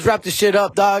 All right, let's wrap this shit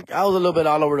up, dog. I was a little bit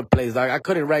all over the place, dog. I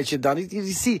couldn't write shit down. You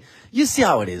see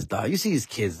how it is, dog. You see these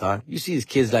kids, dog. You see these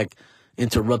kids, like,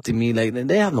 interrupting me. Like,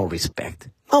 they have no respect.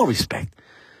 No respect.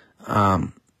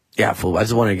 Yeah, fool. I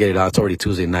just wanted to get it out. It's already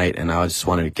Tuesday night, and I just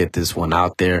wanted to get this one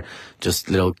out there. Just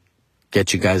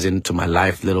get you guys into my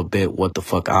life a little bit, what the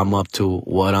fuck I'm up to,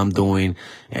 what I'm doing,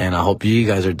 and I hope you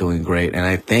guys are doing great. And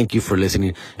I thank you for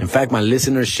listening. In fact, my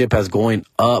listenership has going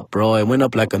up, bro. It went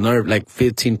up like another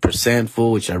 15%,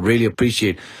 fool, which I really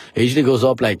appreciate. It usually goes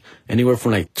up like anywhere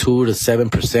from like 2 to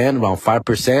 7%, around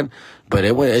 5%, but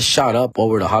it shot up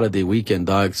over the holiday weekend,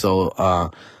 dog. So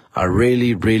I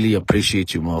really, really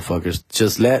appreciate you, motherfuckers.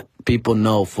 Just let people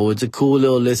know, fool. It's a cool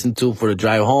little listen to for the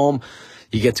drive home.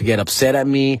 You get to get upset at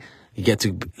me. You get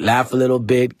to laugh a little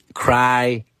bit,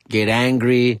 cry, get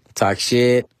angry, talk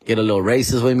shit, get a little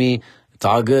racist with me. It's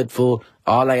all good, fool.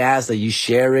 All I ask that you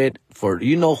share it for,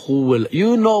 who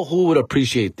would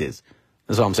appreciate this.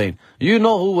 That's what I'm saying. You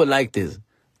know who would like this.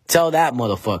 Tell that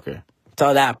motherfucker.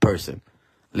 Tell that person.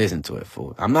 Listen to it,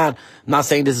 fool. I'm not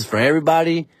saying this is for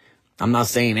everybody. I'm not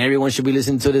saying everyone should be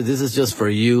listening to this. This is just for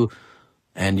you,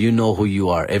 and you know who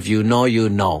you are. If you know, you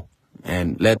know.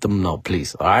 And let them know,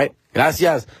 please. All right?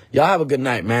 Gracias. Y'all have a good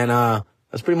night, man.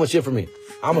 That's pretty much it for me.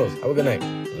 Vámonos. Have a good night.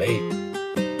 Late.